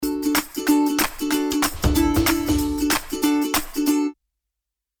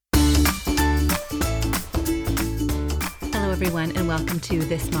everyone, and welcome to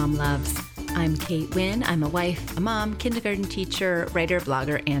This Mom Loves. I'm Kate Wynn. I'm a wife, a mom, kindergarten teacher, writer,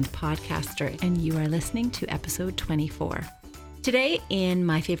 blogger, and podcaster, and you are listening to episode 24. Today, in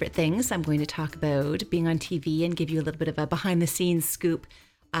My Favorite Things, I'm going to talk about being on TV and give you a little bit of a behind-the-scenes scoop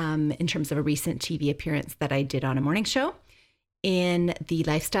in terms of a recent TV appearance that I did on a morning show. In the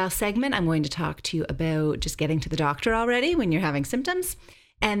lifestyle segment, I'm going to talk to you about just getting to the doctor already when you're having symptoms.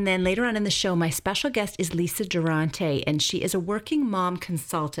 And then later on in the show, my special guest is Lisa Durante, and she is a working mom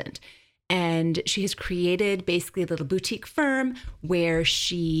consultant. And she has created basically a little boutique firm where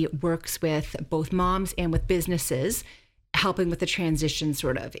she works with both moms and with businesses, helping with the transition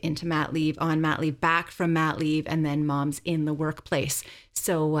sort of into mat leave, on mat leave, back from mat leave, and then moms in the workplace.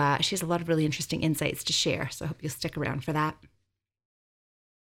 So she has a lot of really interesting insights to share. So I hope you'll stick around for that.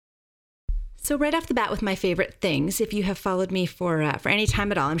 So right off the bat with my favorite things, if you have followed me for any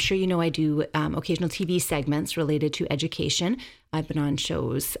time at all, I'm sure you know I do occasional TV segments related to education. I've been on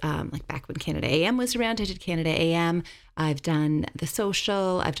shows like back when Canada AM was around. I did Canada AM. I've done The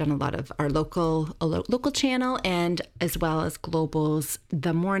Social. I've done a lot of our local channel, and as well as Global's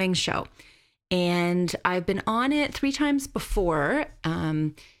The Morning Show. And I've been on it 3 times before,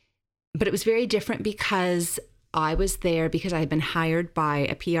 but it was very different because I was there because I had been hired by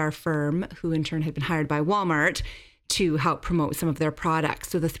a PR firm who in turn had been hired by Walmart to help promote some of their products.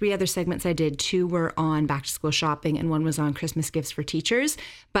 So the 3 other segments I did, 2 were on back to school shopping and 1 was on Christmas gifts for teachers.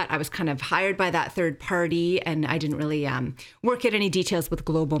 But I was kind of hired by that third party and I didn't really work out any details with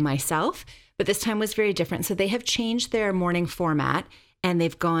Global myself. But this time was very different. So they have changed their morning format and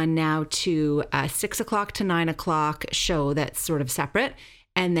they've gone now to a 6 o'clock to 9 o'clock show that's sort of separate.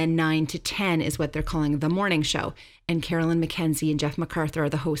 And then 9 to 10 is what they're calling the morning show. And Carolyn McKenzie and Jeff MacArthur are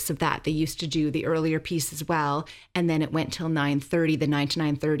the hosts of that. They used to do the earlier piece as well. And then it went till 9:30. The 9 to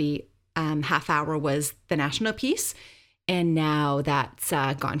 9:30 half hour was the national piece. And now that's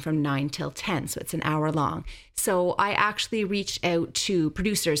gone from 9 till 10. So it's an hour long. So I actually reached out to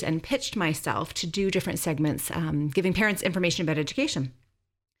producers and pitched myself to do different segments, giving parents information about education.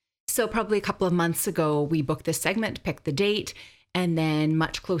 So probably a couple of months ago, we booked this segment, picked the date. And then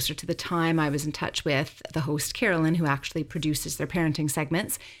much closer to the time, I was in touch with the host, Carolyn, who actually produces their parenting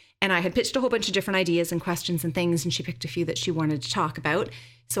segments. And I had pitched a whole bunch of different ideas and questions and things, and she picked a few that she wanted to talk about.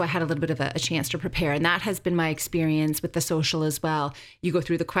 So I had a little bit of a chance to prepare. And that has been my experience with The Social as well. You go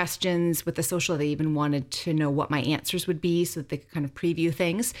through the questions with The Social. They even wanted to know what my answers would be so that they could kind of preview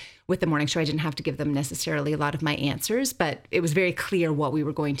things. With the morning show, I didn't have to give them necessarily a lot of my answers, but it was very clear what we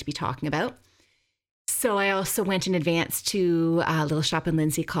were going to be talking about. So I also went in advance to a little shop in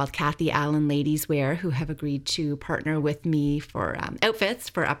Lindsay called Kathy Allen Ladies Wear, who have agreed to partner with me for outfits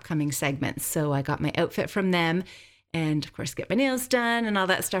for upcoming segments. So I got my outfit from them and, of course, get my nails done and all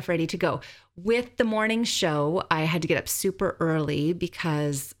that stuff ready to go. With the morning show, I had to get up super early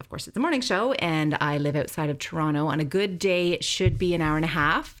because, of course, it's a morning show and I live outside of Toronto. On a good day, it should be an hour and a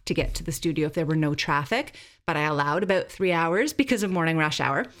half to get to the studio if there were no traffic, but I allowed about 3 hours because of morning rush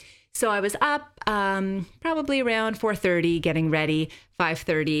hour. So I was up probably around 4:30, getting ready,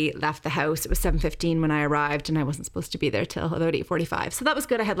 5:30, left the house. It was 7:15 when I arrived, and I wasn't supposed to be there till about 8:45. So that was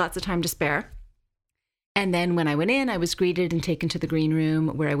good. I had lots of time to spare. And then when I went in, I was greeted and taken to the green room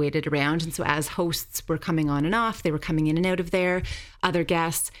where I waited around. And so as hosts were coming on and off, they were coming in and out of there, other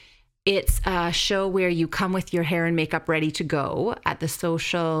guests. It's a show where you come with your hair and makeup ready to go. At The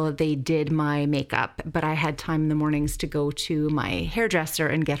Social, they did my makeup, but I had time in the mornings to go to my hairdresser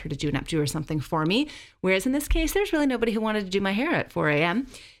and get her to do an updo or something for me. Whereas in this case, there's really nobody who wanted to do my hair at 4 a.m.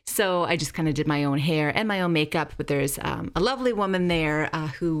 So I just kind of did my own hair and my own makeup. But there's a lovely woman there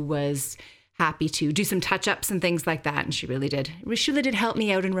who was happy to do some touch-ups and things like that. And she really did help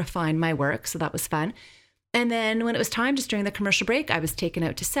me out and refine my work. So that was fun. And then when it was time, just during the commercial break, I was taken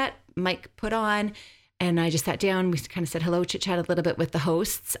out to set, mic put on, and I just sat down. We kind of said hello, chit-chat a little bit with the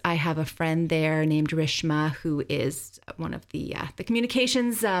hosts. I have a friend there named Rishma, who is one of the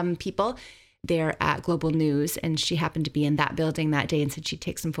communications people there at Global News, and she happened to be in that building that day and said she'd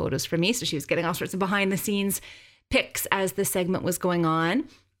take some photos for me. So she was getting all sorts of behind-the-scenes pics as the segment was going on.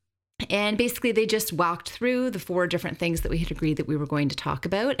 And basically, they just walked through the 4 different things that we had agreed that we were going to talk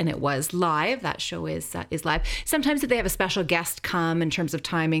about. And it was live. That show is live. Sometimes if they have a special guest come in terms of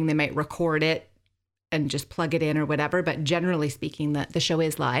timing, they might record it and just plug it in or whatever. But generally speaking, the show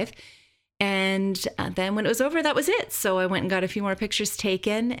is live. And then when it was over, that was it. So I went and got a few more pictures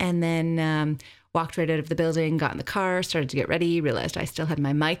taken and then walked right out of the building, got in the car, started to get ready, realized I still had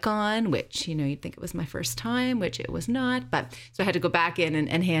my mic on, which, you'd think it was my first time, which it was not. But so I had to go back in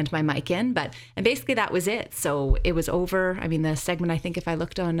and hand my mic in. And basically that was it. So it was over. I mean, the segment, I think if I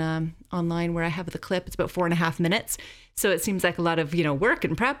looked on online where I have the clip, it's about 4.5 minutes. So it seems like a lot of, work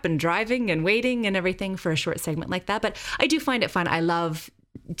and prep and driving and waiting and everything for a short segment like that. But I do find it fun. I love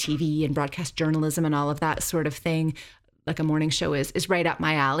TV and broadcast journalism and all of that sort of thing. Like a morning show is right up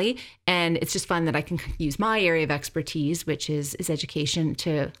my alley. And it's just fun that I can use my area of expertise, which is education,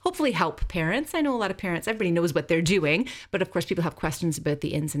 to hopefully help parents. I know a lot of parents, everybody knows what they're doing, but of course people have questions about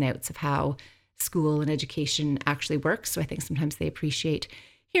the ins and outs of how school and education actually works. So I think sometimes they appreciate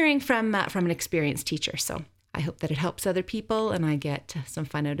hearing from an experienced teacher. So I hope that it helps other people and I get some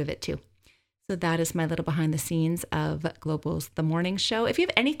fun out of it too. So that is my little behind the scenes of Global's The Morning Show. If you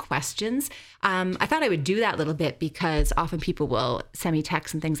have any questions, I thought I would do that little bit because often people will send me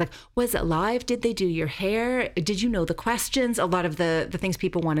texts and things like, was it live? Did they do your hair? Did you know the questions? A lot of the things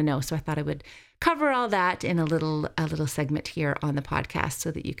people want to know. So I thought I would cover all that in a little segment here on the podcast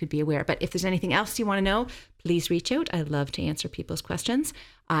so that you could be aware. But if there's anything else you want to know, please reach out. I love to answer people's questions.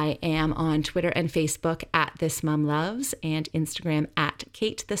 I am on Twitter and Facebook at This Mom Loves and Instagram at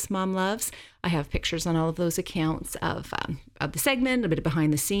Kate This Mom Loves. I have pictures on all of those accounts of the segment, a bit of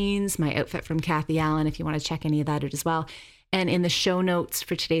behind the scenes, my outfit from Kathy Allen, if you want to check any of that out as well. And in the show notes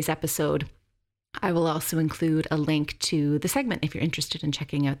for today's episode, I will also include a link to the segment if you're interested in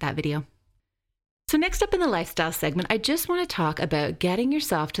checking out that video. So next up in the lifestyle segment, I just want to talk about getting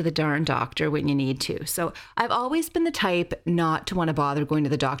yourself to the darn doctor when you need to. So I've always been the type not to want to bother going to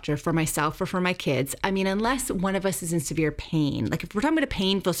the doctor for myself or for my kids. I mean, unless one of us is in severe pain, like if we're talking about a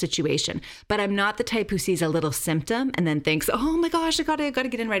painful situation, but I'm not the type who sees a little symptom and then thinks, oh my gosh, I gotta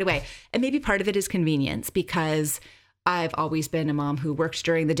get in right away. And maybe part of it is convenience because I've always been a mom who worked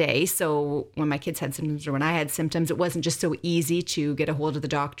during the day. So when my kids had symptoms or when I had symptoms, it wasn't just so easy to get a hold of the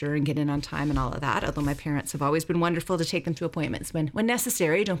doctor and get in on time and all of that. Although my parents have always been wonderful to take them to appointments when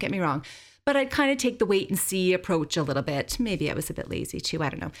necessary, don't get me wrong. But I'd kind of take the wait and see approach a little bit. Maybe I was a bit lazy too, I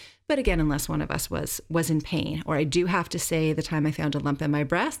don't know. But again, unless one of us was in pain. Or I do have to say the time I found a lump in my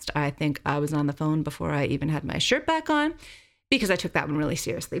breast, I think I was on the phone before I even had my shirt back on because I took that one really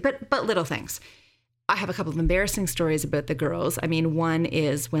seriously. But little things. I have a couple of embarrassing stories about the girls. I mean, one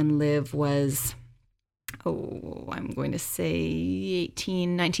is when Liv was, I'm going to say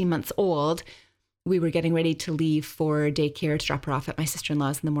 18, 19 months old. We were getting ready to leave for daycare to drop her off at my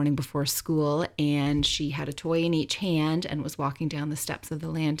sister-in-law's in the morning before school. And she had a toy in each hand and was walking down the steps of the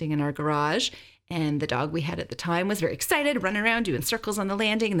landing in our garage. And the dog we had at the time was very excited, running around, doing circles on the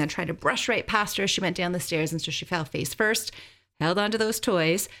landing and then trying to brush right past her. She went down the stairs and so she fell face first, held onto those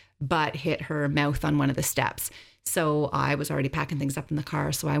toys, but hit her mouth on one of the steps. So I was already packing things up in the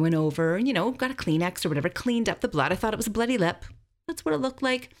car. So I went over, got a Kleenex or whatever, cleaned up the blood. I thought it was a bloody lip. That's what it looked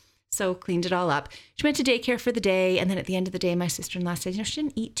like. So cleaned it all up. She went to daycare for the day. And then at the end of the day, my sister-in-law said, she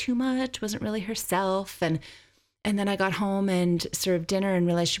didn't eat too much, wasn't really herself. And then I got home and served dinner and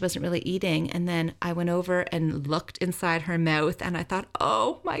realized she wasn't really eating. And then I went over and looked inside her mouth and I thought,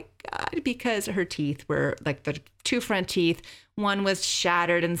 oh my God, because her teeth were like the two front teeth. One was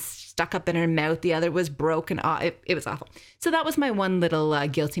shattered and stuck up in her mouth. The other was broken. It was awful. So that was my one little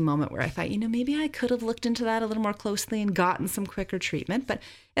guilty moment where I thought, maybe I could have looked into that a little more closely and gotten some quicker treatment, but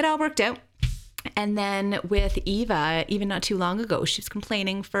it all worked out. And then with Eva, even not too long ago, she was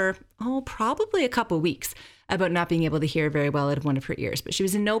complaining for, probably a couple of weeks about not being able to hear very well out of one of her ears. But she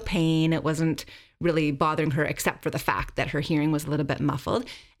was in no pain. It wasn't really bothering her except for the fact that her hearing was a little bit muffled.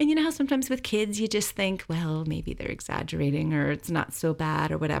 And you know how sometimes with kids, you just think, well, maybe they're exaggerating or it's not so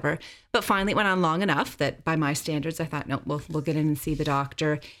bad or whatever. But finally, it went on long enough that by my standards, I thought, no, we'll get in and see the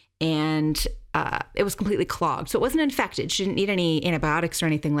doctor. And it was completely clogged. So it wasn't infected. She didn't need any antibiotics or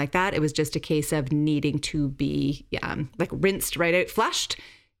anything like that. It was just a case of needing to be rinsed right out, flushed.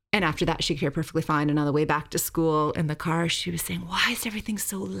 And after that, she could hear perfectly fine. And on the way back to school in the car, she was saying, why is everything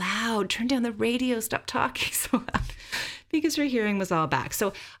so loud? Turn down the radio, stop talking so loud. Because her hearing was all back.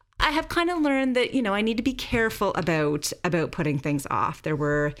 So I have kind of learned that, I need to be careful about putting things off. There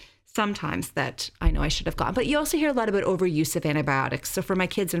were sometimes that I know I should have gone. But you also hear a lot about overuse of antibiotics. So for my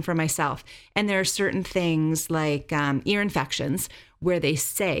kids and for myself. And there are certain things like ear infections where they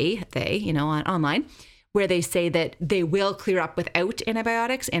say, online, where they say that they will clear up without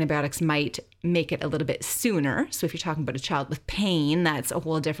antibiotics. Antibiotics might make it a little bit sooner. So if you're talking about a child with pain, that's a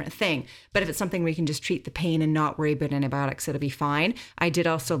whole different thing. But if it's something where you can just treat the pain and not worry about antibiotics, it'll be fine. I did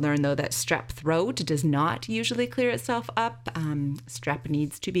also learn, though, that strep throat does not usually clear itself up. Strep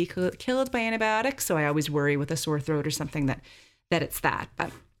needs to be killed by antibiotics. So I always worry with a sore throat or something that it's that.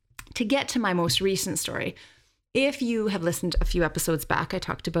 But To get to my most recent story, if you have listened a few episodes back, I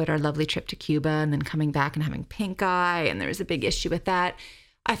talked about our lovely trip to Cuba and then coming back and having pink eye, and there was a big issue with that.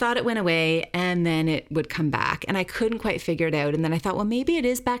 I thought it went away and then it would come back, and I couldn't quite figure it out. And then I thought, well, maybe it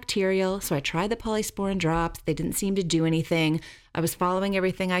is bacterial. So I tried the polysporin drops. They didn't seem to do anything. I was following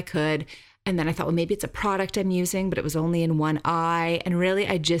everything I could. And then I thought, well, maybe it's a product I'm using, but it was only in one eye. And really,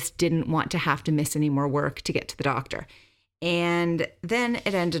 I just didn't want to have to miss any more work to get to the doctor. And then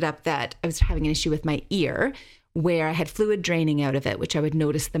it ended up that I was having an issue with my ear where I had fluid draining out of it, which I would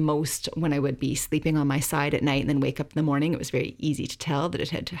notice the most when I would be sleeping on my side at night and then wake up in the morning. It was very easy to tell that it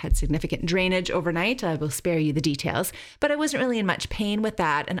had significant drainage overnight. I will spare you the details, but I wasn't really in much pain with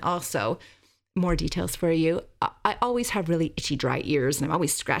that. And also, more details for you, I always have really itchy, dry ears, and I'm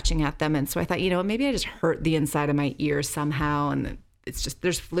always scratching at them. And so I thought, maybe I just hurt the inside of my ear somehow, and it's just,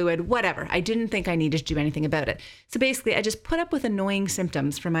 there's fluid, whatever. I didn't think I needed to do anything about it. So basically, I just put up with annoying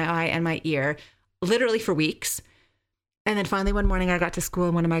symptoms for my eye and my ear, literally for weeks. And then finally one morning I got to school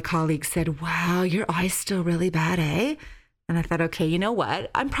and one of my colleagues said, wow, your eye's still really bad, eh? And I thought, okay, you know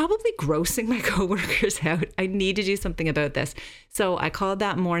what? I'm probably grossing my coworkers out. I need to do something about this. So I called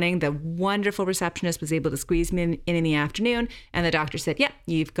that morning. The wonderful receptionist was able to squeeze me in the afternoon. And the doctor said, yep,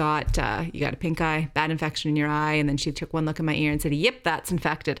 you got a pink eye, bad infection in your eye. And then she took one look at my ear and said, yep, that's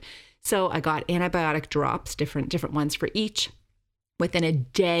infected. So I got antibiotic drops, different ones for each. Within a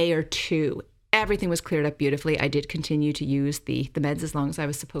day or two, everything was cleared up beautifully. I did continue to use the meds as long as I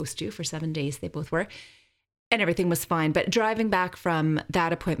was supposed to. For 7 days, they both were. And everything was fine. But driving back from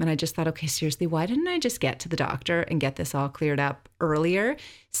that appointment, I just thought, okay, seriously, why didn't I just get to the doctor and get this all cleared up earlier?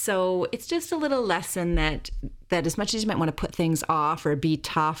 So it's just a little lesson that as much as you might want to put things off or be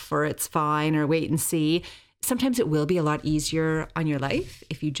tough or it's fine or wait and see, sometimes it will be a lot easier on your life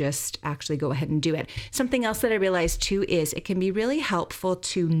if you just actually go ahead and do it. Something else that I realized too is it can be really helpful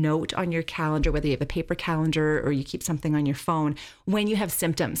to note on your calendar, whether you have a paper calendar or you keep something on your phone, when you have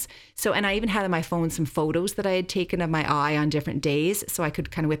symptoms. So, and I even had on my phone some photos that I had taken of my eye on different days. So I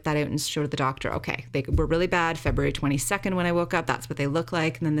could kind of whip that out and show the doctor, okay, they were really bad February 22nd when I woke up. That's what they look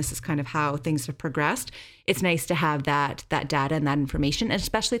like. And then this is kind of how things have progressed. It's nice to have that data and that information, and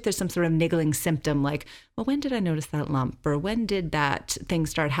especially if there's some sort of niggling symptom like, well, when did I notice that lump or when did that thing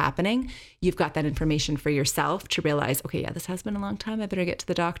start happening? You've got that information for yourself to realize, okay, yeah, this has been a long time. I better get to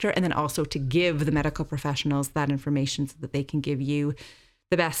the doctor. And then also to give the medical professionals that information so that they can give you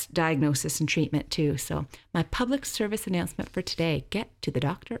the best diagnosis and treatment too. So my public service announcement for today, get to the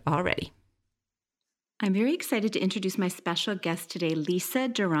doctor already. I'm very excited to introduce my special guest today, Lisa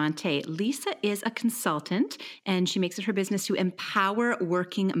Durante. Lisa is a consultant, and she makes it her business to empower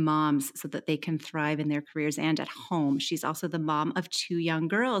working moms so that they can thrive in their careers and at home. She's also the mom of 2 young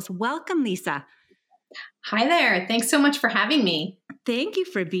girls. Welcome, Lisa. Hi there. Thanks so much for having me. Thank you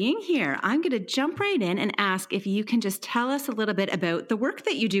for being here. I'm going to jump right in and ask if you can just tell us a little bit about the work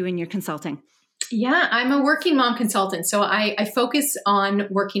that you do in your consulting. Yeah, I'm a working mom consultant. So I focus on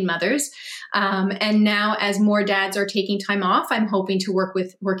working mothers. And now as more dads are taking time off, I'm hoping to work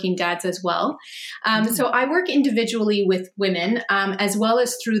with working dads as well. So I work individually with women as well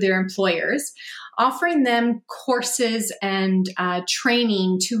as through their employers, offering them courses and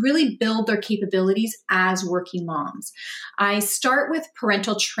training to really build their capabilities as working moms. I start with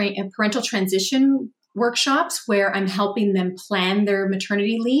parental transition workshops where I'm helping them plan their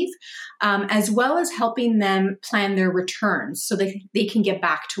maternity leave, as well as helping them plan their returns so that they can get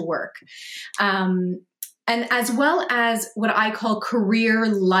back to work. And as well as what I call career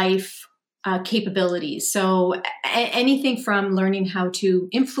life capabilities. So anything from learning how to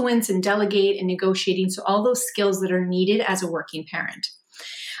influence and delegate and negotiating. So all those skills that are needed as a working parent.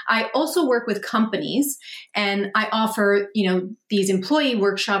 I also work with companies and I offer, these employee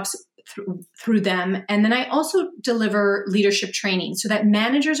workshops through them. And then I also deliver leadership training so that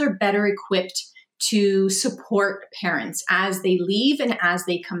managers are better equipped to support parents as they leave and as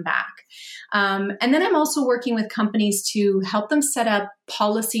they come back. And then I'm also working with companies to help them set up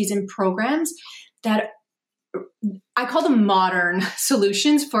policies and programs that I call them modern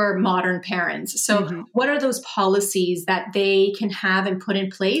solutions for modern parents. So what are those policies that they can have and put in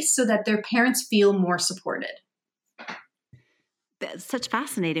place so that their parents feel more supported? That's such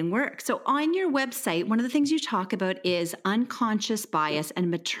fascinating work. So on your website, one of the things you talk about is unconscious bias and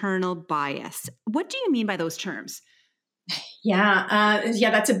maternal bias. What do you mean by those terms? Yeah,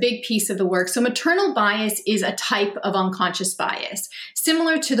 that's a big piece of the work. So maternal bias is a type of unconscious bias,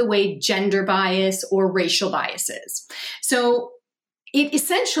 similar to the way gender bias or racial bias is. So it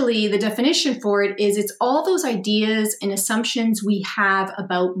essentially, the definition for it is it's all those ideas and assumptions we have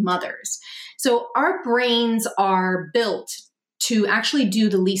about mothers. So our brains are built to actually do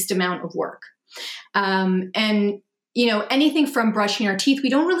the least amount of work. And anything from brushing our teeth, we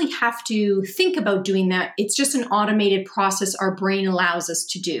don't really have to think about doing that. It's just an automated process our brain allows us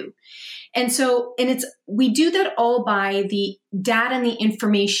to do. And we do that all by the data and the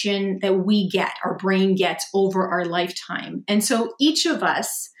information that we get, our brain gets over our lifetime. And so each of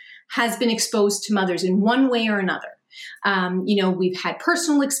us has been exposed to mothers in one way or another. We've had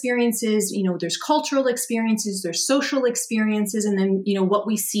personal experiences, there's cultural experiences, there's social experiences, and then, what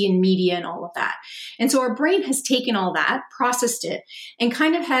we see in media and all of that. And so our brain has taken all that, processed it, and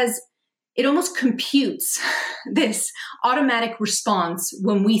kind of it almost computes this automatic response.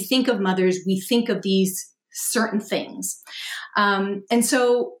 When we think of mothers, we think of these certain things. And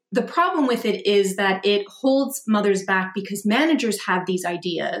so the problem with it is that it holds mothers back because managers have these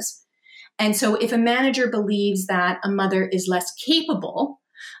ideas. And so if a manager believes that a mother is less capable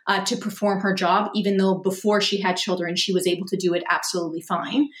to perform her job, even though before she had children, she was able to do it absolutely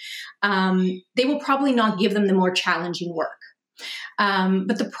fine, they will probably not give them the more challenging work.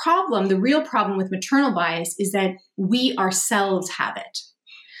 But the real problem with maternal bias is that we ourselves have it.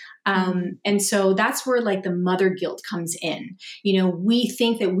 And so that's where the mother guilt comes in. We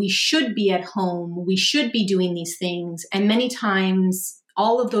think that we should be at home, we should be doing these things. And many times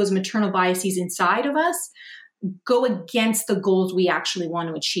all of those maternal biases inside of us go against the goals we actually want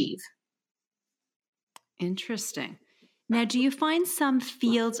to achieve. Interesting. Now, do you find some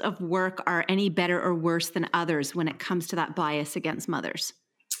fields of work are any better or worse than others when it comes to that bias against mothers?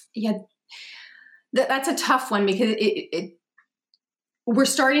 Yeah, that's a tough one because we're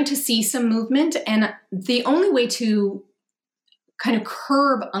starting to see some movement, and the only way to kind of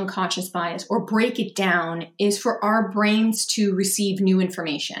curb unconscious bias or break it down is for our brains to receive new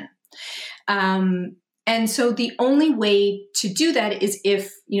information. And so the only way to do that is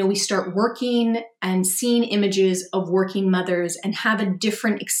if, we start working and seeing images of working mothers and have a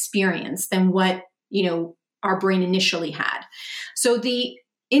different experience than what, our brain initially had. So the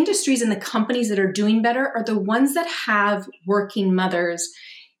industries and the companies that are doing better are the ones that have working mothers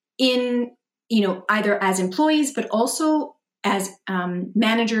in, either as employees, but also as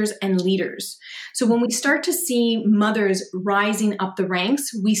managers and leaders. So when we start to see mothers rising up the ranks,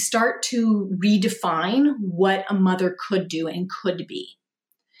 we start to redefine what a mother could do and could be.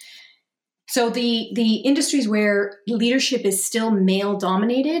 So the industries where leadership is still male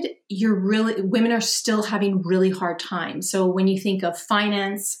dominated, women are still having really hard time. So when you think of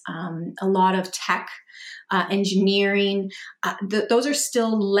finance, a lot of tech, engineering, those are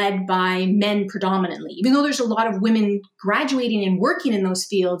still led by men predominantly. Even though there's a lot of women graduating and working in those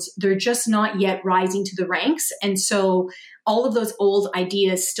fields, they're just not yet rising to the ranks. And so all of those old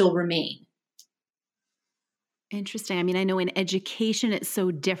ideas still remain. Interesting. I mean, I know in education, it's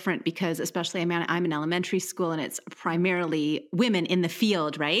so different because especially, I'm in elementary school and it's primarily women in the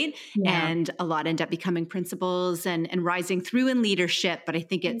field, right? Yeah. And a lot end up becoming principals and rising through in leadership. But I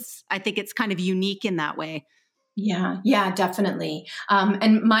think it's kind of unique in that way. Yeah, definitely.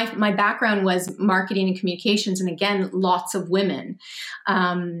 And my background was marketing and communications. And again, lots of women.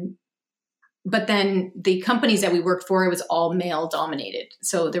 But then the companies that we worked for, it was all male dominated.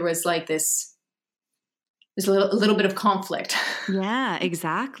 So there was there's a little bit of conflict. Yeah,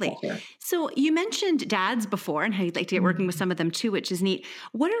 exactly. Yeah. So you mentioned dads before and how you'd like to get working with some of them too, which is neat.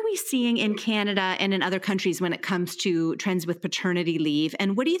 What are we seeing in Canada and in other countries when it comes to trends with paternity leave?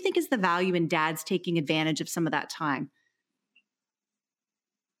 And what do you think is the value in dads taking advantage of some of that time?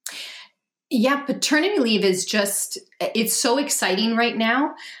 Yeah, paternity leave is it's so exciting right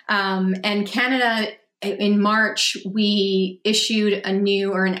now. And Canada, in March, we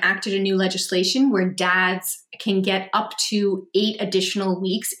enacted a new legislation where dads can get up to 8 additional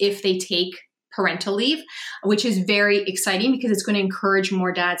weeks if they take parental leave, which is very exciting because it's going to encourage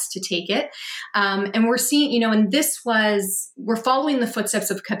more dads to take it. And we're seeing, and we're following the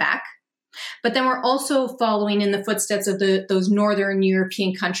footsteps of Quebec, but then we're also following in the footsteps of those Northern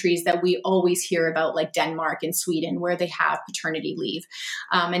European countries that we always hear about, like Denmark and Sweden, where they have paternity leave.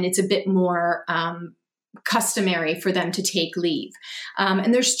 And it's a bit more customary for them to take leave.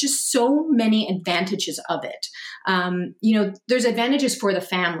 And there's just so many advantages of it. There's advantages for the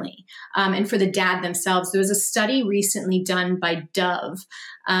family and for the dad themselves. There was a study recently done by Dove,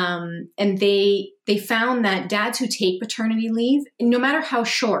 and they found that dads who take paternity leave, no matter how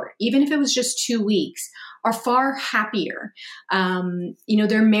short, even if it was just 2 weeks, are far happier.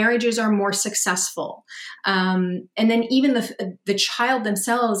 Their marriages are more successful. And then even the child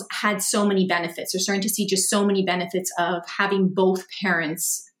themselves had so many benefits. They're starting to see just so many benefits of having both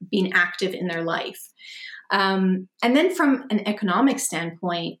parents being active in their life. And then from an economic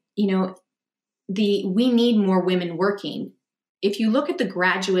standpoint, we need more women working. if you look at the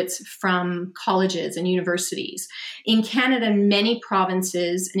graduates from colleges and universities, in Canada, in many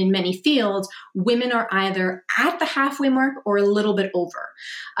provinces and in many fields, women are either at the halfway mark or a little bit over.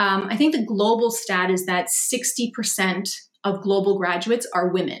 I think the global stat is that 60% of global graduates are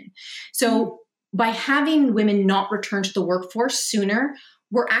women. So by having women not return to the workforce sooner,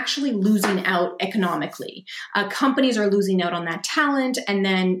 we're actually losing out economically. Companies are losing out on that talent, and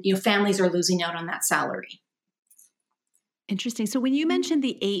then families are losing out on that salary. Interesting. So when you mentioned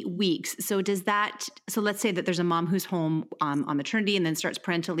the 8 weeks, so let's say that there's a mom who's home on maternity and then starts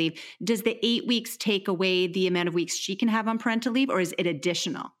parental leave. Does the 8 weeks take away the amount of weeks she can have on parental leave, or is it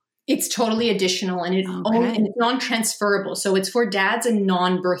additional? It's totally additional, and it's non-transferable. So it's for dads and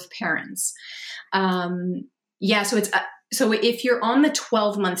non-birth parents. So if you're on the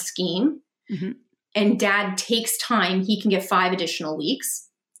 12-month scheme and dad takes time, he can get 5 additional weeks.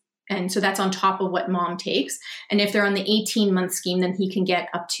 And so that's on top of what mom takes. And if they're on the 18-month scheme, then he can get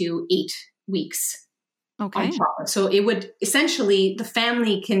up to 8 weeks. Okay. On top. So it would essentially, the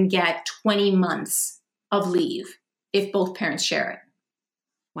family can get 20 months of leave if both parents share it.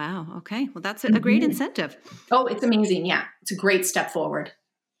 Wow. Okay. Well, that's a great incentive. Oh, it's amazing. Yeah. It's a great step forward.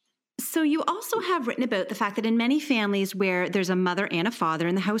 So you also have written about the fact that in many families where there's a mother and a father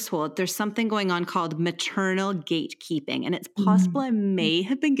in the household, there's something going on called maternal gatekeeping. And it's possible I may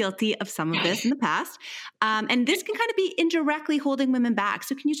have been guilty of some of this in the past. And this can kind of be indirectly holding women back.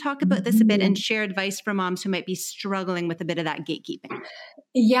 So can you talk about this a bit and share advice for moms who might be struggling with a bit of that gatekeeping?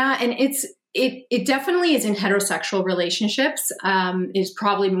 Yeah. And it definitely is in heterosexual relationships, is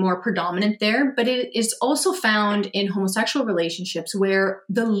probably more predominant there, but it is also found in homosexual relationships where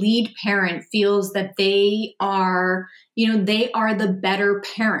the lead parent feels that they are the better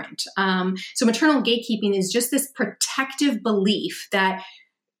parent. So maternal gatekeeping is just this protective belief that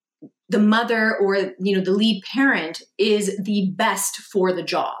the mother or, the lead parent is the best for the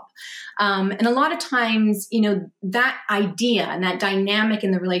job. And a lot of times, that idea and that dynamic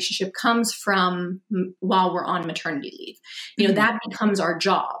in the relationship comes from while we're on maternity leave. That becomes our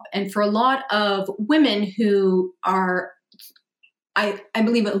job. And for a lot of women who are, I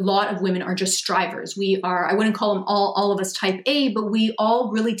believe a lot of women are just strivers. I wouldn't call them all of us type A, but we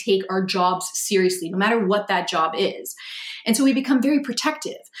all really take our jobs seriously, no matter what that job is. And so we become very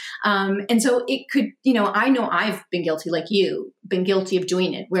protective. And so it could, I know I've been guilty, like you, been guilty of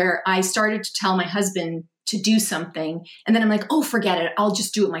doing it, where I started to tell my husband to do something. And then I'm like, oh, forget it. I'll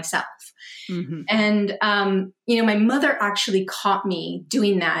just do it myself. Mm-hmm. And, my mother actually caught me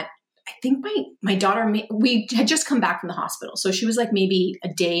doing that. I think my daughter, we had just come back from the hospital. So she was like maybe a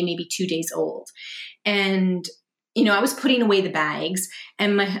day, maybe 2 days old. And, I was putting away the bags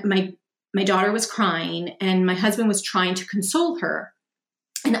and my daughter was crying and my husband was trying to console her.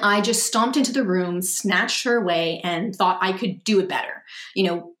 And I just stomped into the room, snatched her away and thought I could do it better.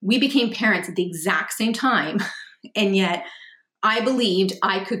 We became parents at the exact same time. And yet I believed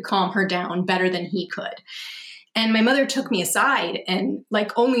I could calm her down better than he could. And my mother took me aside and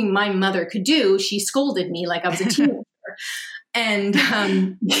like only my mother could do, she scolded me like I was a teenager. And,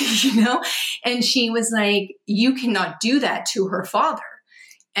 and she was like, you cannot do that to her father.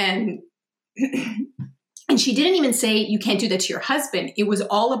 And she didn't even say, you can't do that to your husband. It was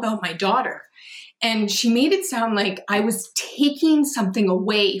all about my daughter. And she made it sound like I was taking something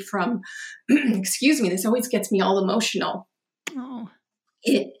away from, excuse me, this always gets me all emotional. Oh.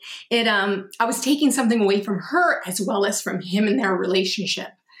 I was taking something away from her as well as from him in their relationship.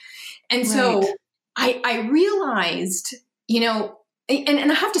 And so I realized,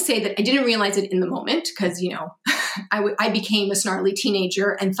 and I have to say that I didn't realize it in the moment because, I became a snarly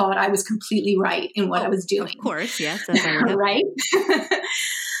teenager and thought I was completely right in what I was doing. Of course, yes. Right?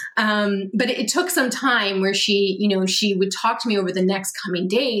 But it took some time where she would talk to me over the next coming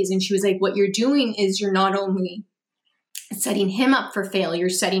days. And she was like, what you're doing is you're not only setting him up for failure,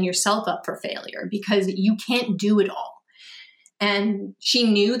 setting yourself up for failure because you can't do it all. And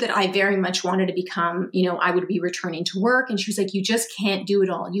she knew that I very much wanted to become, I would be returning to work. And she was like, you just can't do it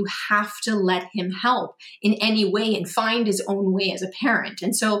all. You have to let him help in any way and find his own way as a parent.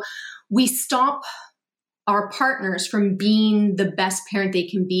 And so we stop our partners from being the best parent they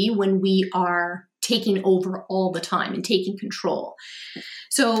can be when we are taking over all the time and taking control.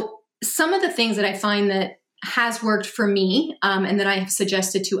 So some of the things that I find that has worked for me and that I have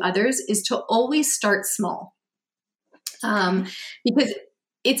suggested to others is to always start small because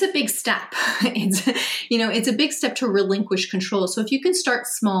it's a big step. It's a big step to relinquish control. So if you can start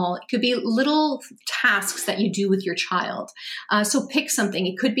small, it could be little tasks that you do with your child. So pick something.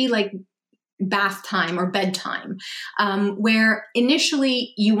 It could be like bath time or bedtime, where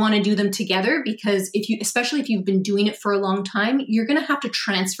initially you want to do them together, because especially if you've been doing it for a long time, you're going to have to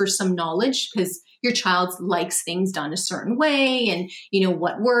transfer some knowledge, because your child likes things done a certain way and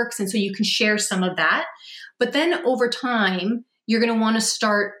what works. And so you can share some of that. But then over time, you're going to want to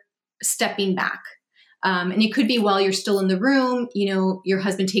start stepping back. And it could be while you're still in the room, your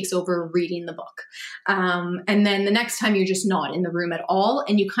husband takes over reading the book. And then the next time you're just not in the room at all,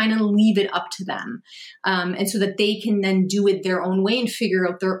 and you kind of leave it up to them. And so that they can then do it their own way and figure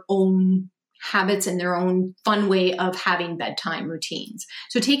out their own habits and their own fun way of having bedtime routines.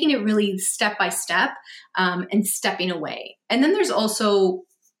 So taking it really step by step, and stepping away. And then there's also,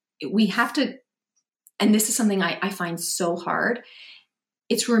 we have to, and this is something I find so hard,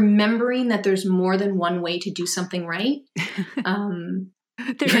 it's remembering that there's more than one way to do something right. There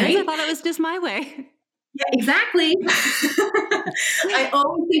is. I thought it was just my way. Yeah, exactly. I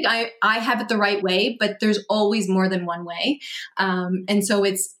always think I have it the right way, but there's always more than one way. And so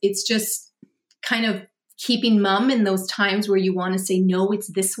it's just kind of keeping mum in those times where you want to say, no,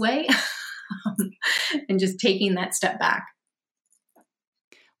 it's this way, and just taking that step back.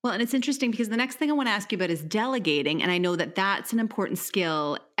 Well, and it's interesting because the next thing I want to ask you about is delegating. And I know that that's an important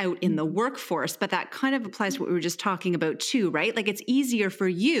skill out in the workforce, but that kind of applies to what we were just talking about too, right? Like it's easier for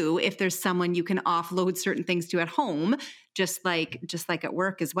you if there's someone you can offload certain things to at home, just like at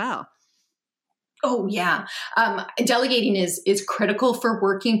work as well. Oh yeah. Delegating is critical for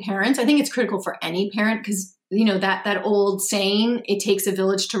working parents. I think it's critical for any parent, because that old saying, it takes a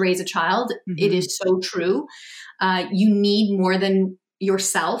village to raise a child. Mm-hmm. It is so true. You need more than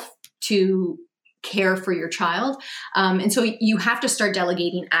yourself to care for your child. And so you have to start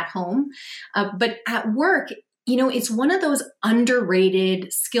delegating at home. But at work, it's one of those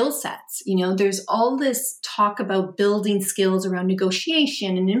underrated skill sets. There's all this talk about building skills around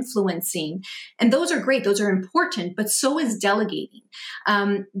negotiation and influencing. And those are great. Those are important, but so is delegating.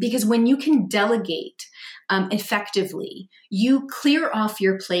 Because when you can delegate effectively, you clear off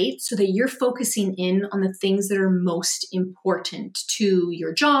your plate so that you're focusing in on the things that are most important to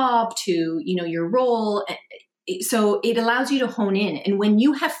your job, to, your role. So it allows you to hone in. And when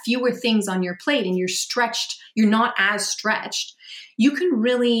you have fewer things on your plate and you're not as stretched, you can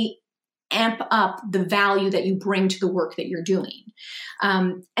really amp up the value that you bring to the work that you're doing.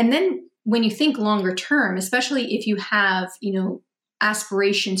 And then when you think longer term, especially if you have,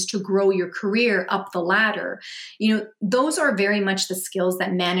 aspirations to grow your career up the ladder, those are very much the skills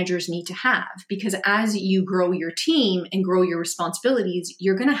that managers need to have, because as you grow your team and grow your responsibilities,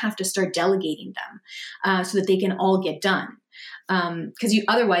 you're going to have to start delegating them so that they can all get done. Because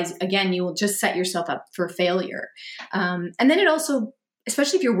otherwise, again, you will just set yourself up for failure. And then it also,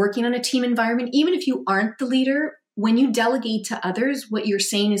 especially if you're working on a team environment, even if you aren't the leader, when you delegate to others, what you're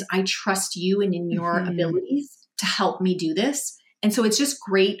saying is, I trust you and in your abilities to help me do this. And so it's just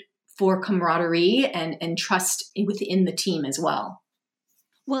great for camaraderie and trust within the team as well.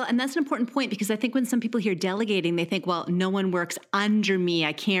 Well, and that's an important point, because I think when some people hear delegating, they think, well, no one works under me.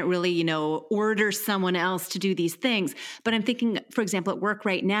 I can't really, order someone else to do these things. But I'm thinking, for example, at work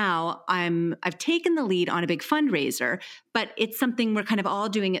right now, I've taken the lead on a big fundraiser, but it's something we're kind of all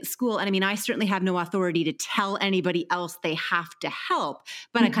doing at school. And I mean, I certainly have no authority to tell anybody else they have to help,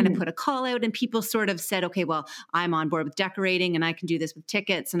 but I kind of put a call out, and people sort of said, okay, well, I'm on board with decorating and I can do this with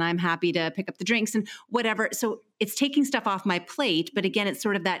tickets, and I'm happy to pick up the drinks and whatever. So it's taking stuff off my plate. But again, it's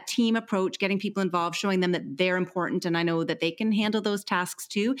sort of that team approach, getting people involved, showing them that they're important. And I know that they can handle those tasks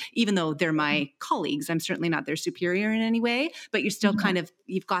too, even though they're my colleagues. I'm certainly not their superior in any way, but you're still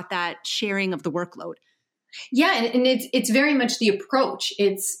you've got that sharing of the workload. Yeah. And it's very much the approach.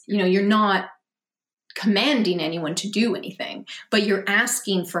 It's, you're not commanding anyone to do anything, but you're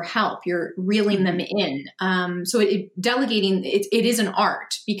asking for help. You're reeling them in. So delegating, it is an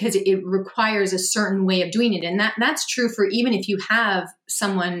art, because it requires a certain way of doing it. And that's true for even if you have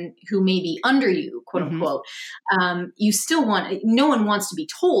someone who may be under you, quote unquote, you still no one wants to be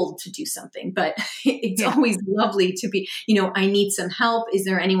told to do something, but it's always lovely to be, I need some help. Is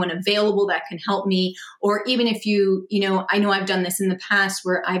there anyone available that can help me? Or even if I know I've done this in the past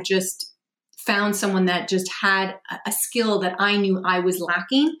where I've just found someone that just had a skill that I knew I was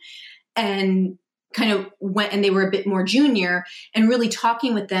lacking, and kind of went, and they were a bit more junior, and really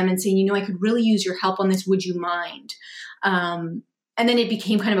talking with them and saying, I could really use your help on this. Would you mind? And then it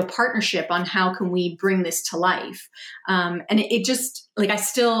became kind of a partnership on how can we bring this to life. And it just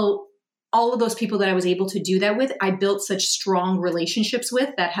all of those people that I was able to do that with, I built such strong relationships with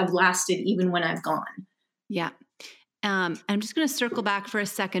that have lasted even when I've gone. Yeah. I'm just going to circle back for a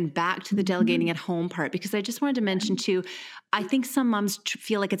second back to the delegating at home part, because I just wanted to mention too, I think some moms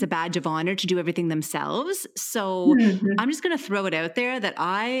feel like it's a badge of honor to do everything themselves. So I'm just going to throw it out there that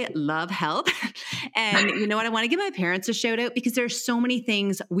I love help. And you know what? I want to give my parents a shout out, because there's so many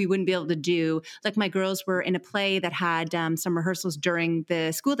things we wouldn't be able to do. Like my girls were in a play that had some rehearsals during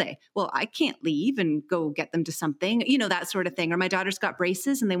the school day. Well, I can't leave and go get them to something, that sort of thing. Or my daughter's got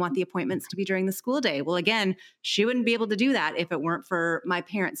braces and they want the appointments to be during the school day. Well, again, she wouldn't be able to do that if it weren't for my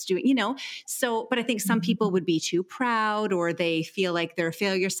parents doing, So, but I think some people would be too proud, or they feel like they're a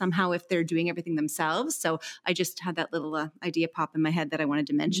failure somehow if they're doing everything themselves. So I just had that little idea pop in my head that I wanted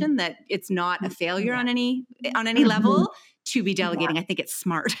to mention, that it's not a failure on any level to be delegating. I think it's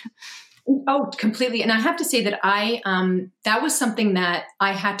smart. Oh, completely. And I have to say that that was something that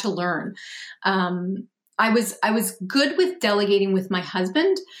I had to learn. I was good with delegating with my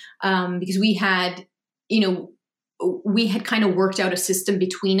husband, because we had kind of worked out a system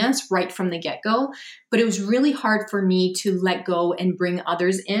between us right from the get-go, but it was really hard for me to let go and bring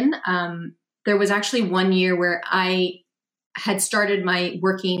others in. There was actually one year where I had started my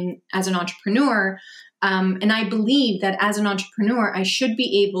working as an entrepreneur. And I believe that as an entrepreneur, I should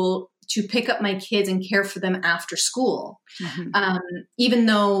be able to pick up my kids and care for them after school. Even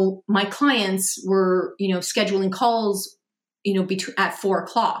though my clients were, scheduling calls at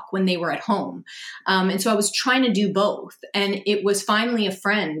 4:00 when they were at home. And so I was trying to do both. And it was finally a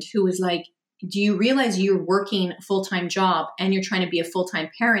friend who was like, do you realize you're working a full-time job and you're trying to be a full-time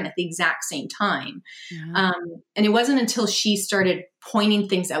parent at the exact same time? Yeah. And it wasn't until she started pointing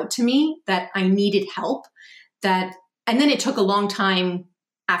things out to me that I needed help, and then it took a long time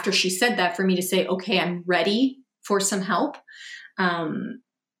after she said that for me to say, okay, I'm ready for some help.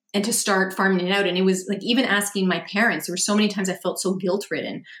 And to start farming it out. And it was like, even asking my parents, there were so many times I felt so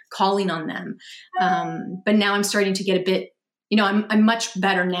guilt-ridden calling on them. But now I'm starting to get a bit, I'm much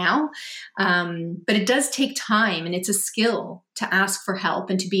better now. But it does take time, and it's a skill to ask for help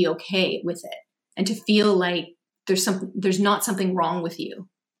and to be okay with it, and to feel like there's not something wrong with you.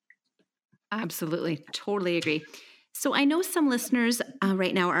 Absolutely. Totally agree. So I know some listeners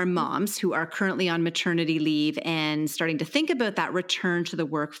right now are moms who are currently on maternity leave and starting to think about that return to the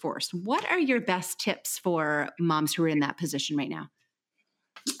workforce. What are your best tips for moms who are in that position right now?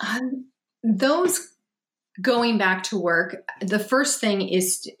 Those going back to work, the first thing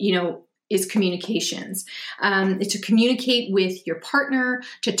is communications. It's to communicate with your partner,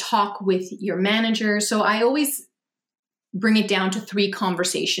 to talk with your manager. So I always bring it down to 3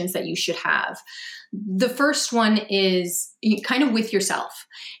 conversations that you should have. The first one is kind of with yourself,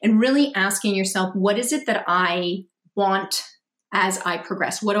 and really asking yourself, what is it that I want as I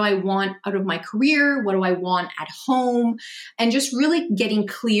progress? What do I want out of my career? What do I want at home? And just really getting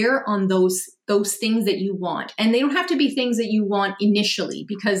clear on those things that you want. And they don't have to be things that you want initially,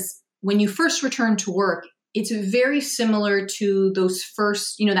 because when you first return to work, it's very similar to those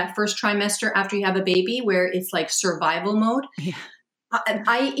first, that first trimester after you have a baby, where it's like survival mode. Yeah.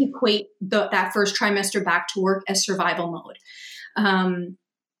 I equate that first trimester back to work as survival mode,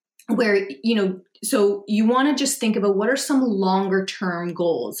 where, so you want to just think about what are some longer term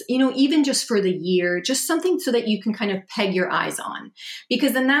goals, even just for the year, just something so that you can kind of peg your eyes on,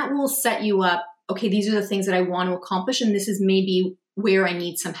 because then that will set you up. Okay, these are the things that I want to accomplish, and this is maybe where I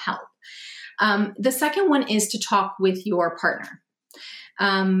need some help. The second one is to talk with your partner.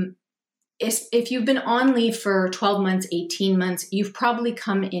 If you've been on leave for 12 months, 18 months, you've probably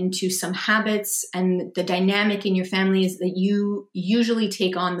come into some habits, and the dynamic in your family is that you usually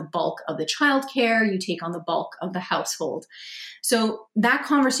take on the bulk of the childcare, you take on the bulk of the household. So that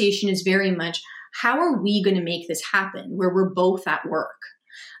conversation is very much, how are we going to make this happen where we're both at work?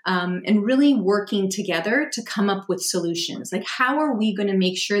 And really working together to come up with solutions. Like, how are we going to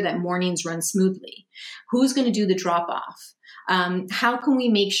make sure that mornings run smoothly? Who's going to do the drop off? How can we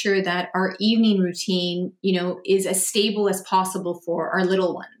make sure that our evening routine, is as stable as possible for our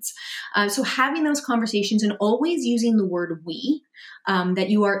little ones? So having those conversations, and always using the word we, that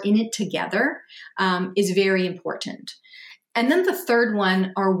you are in it together, is very important. And then the third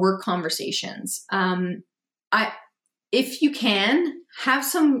one are work conversations. If you can, have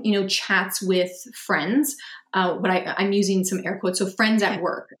some, chats with friends. I'm using some air quotes, so friends at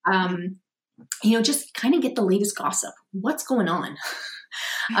work. Just kind of get the latest gossip. What's going on?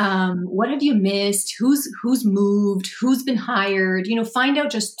 What have you missed? Who's moved? Who's been hired? Find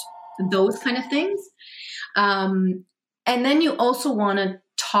out just those kind of things. And then you also want to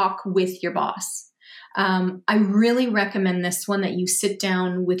talk with your boss. I really recommend this one, that you sit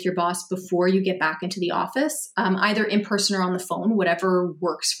down with your boss before you get back into the office, either in person or on the phone, whatever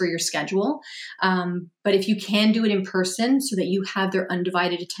works for your schedule. But if you can do it in person so that you have their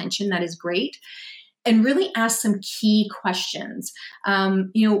undivided attention, that is great. And really ask some key questions.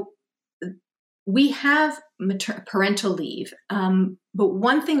 We have parental leave, but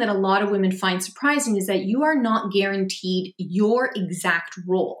one thing that a lot of women find surprising is that you are not guaranteed your exact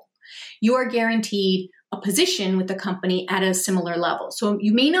role. You are guaranteed a position with the company at a similar level. So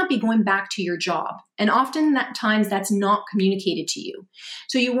you may not be going back to your job. And often at times that's not communicated to you.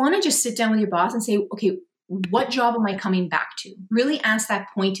 So you want to just sit down with your boss and say, okay, what job am I coming back to? Really ask that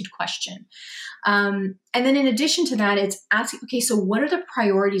pointed question. And then in addition to that, it's asking, okay, so what are the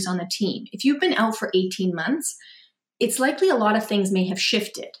priorities on the team? If you've been out for 18 months, it's likely a lot of things may have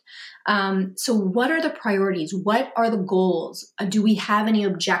shifted. So what are the priorities? What are the goals? Do we have any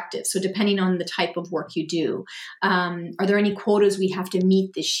objectives? So depending on the type of work you do, are there any quotas we have to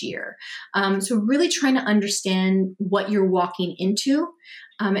meet this year? So really trying to understand what you're walking into.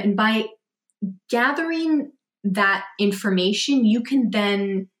 And by gathering that information,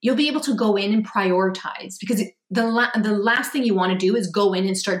 you'll be able to go in and prioritize, because the last thing you want to do is go in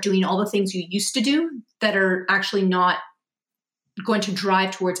and start doing all the things you used to do that are actually not going to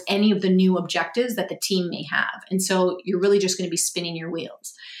drive towards any of the new objectives that the team may have. And so you're really just going to be spinning your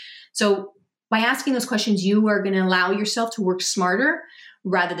wheels. So by asking those questions, you are going to allow yourself to work smarter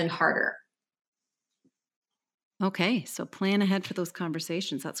rather than harder. Okay, so plan ahead for those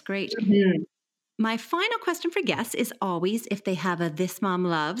conversations. That's great. Mm-hmm. My final question for guests is always if they have a This Mom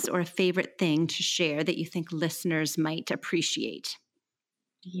Loves or a favorite thing to share that you think listeners might appreciate.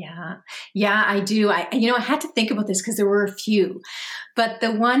 Yeah, I do. I had to think about this because there were a few, but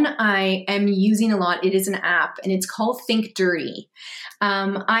the one I am using a lot, it is an app and it's called Think Dirty.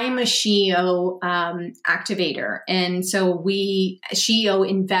 I am a SheEO activator. And so SheEO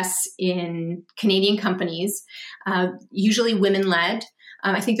invests in Canadian companies, usually women-led.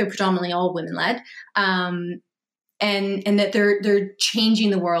 I think they're predominantly all women-led. And that they're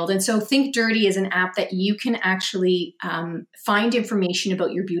changing the world. And so Think Dirty is an app that you can actually find information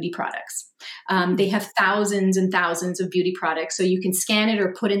about your beauty products. They have thousands and thousands of beauty products. So you can scan it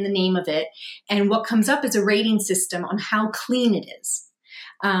or put in the name of it. And what comes up is a rating system on how clean it is.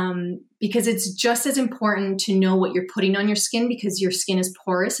 Because it's just as important to know what you're putting on your skin, because your skin is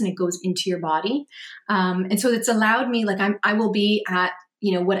porous and it goes into your body. And so it's allowed me, I will be at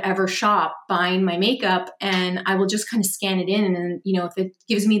whatever shop buying my makeup, and I will just kind of scan it in. And then, if it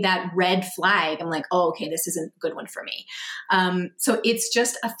gives me that red flag, I'm like, oh, okay, this isn't a good one for me. So it's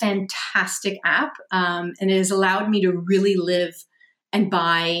just a fantastic app. And it has allowed me to really live and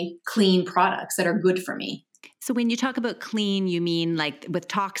buy clean products that are good for me. So when you talk about clean, you mean like with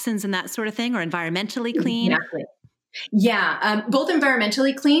toxins and that sort of thing, or environmentally clean? Exactly. Yeah, both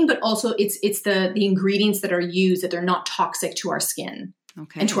environmentally clean, but also it's the ingredients that are used, that they're not toxic to our skin.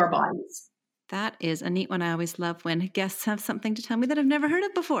 Okay. And to our bodies. That is a neat one. I always love when guests have something to tell me that I've never heard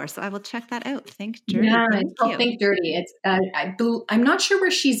of before. So I will check that out. Think Dirty. Yeah, it's called Think Dirty. It's I'm not sure where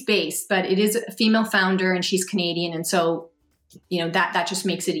she's based, but it is a female founder and she's Canadian. And so, that just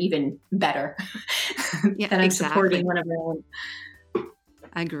makes it even better that I'm supporting one of their own.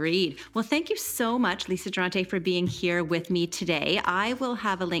 Agreed. Well, thank you so much, Lisa Durante, for being here with me today. I will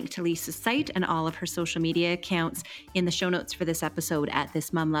have a link to Lisa's site and all of her social media accounts in the show notes for this episode at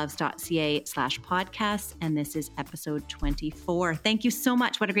thismomloves.ca/podcast. And this is episode 24. Thank you so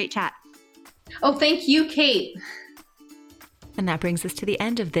much. What a great chat. Oh, thank you, Kate. And that brings us to the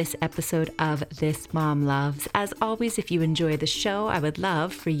end of this episode of This Mom Loves. As always, if you enjoy the show, I would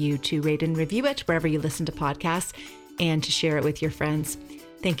love for you to rate and review it wherever you listen to podcasts and to share it with your friends.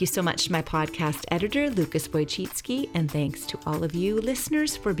 Thank you so much to my podcast editor, Lucas Wojcicki, and thanks to all of you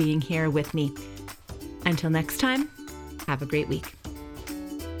listeners for being here with me. Until next time, have a great week.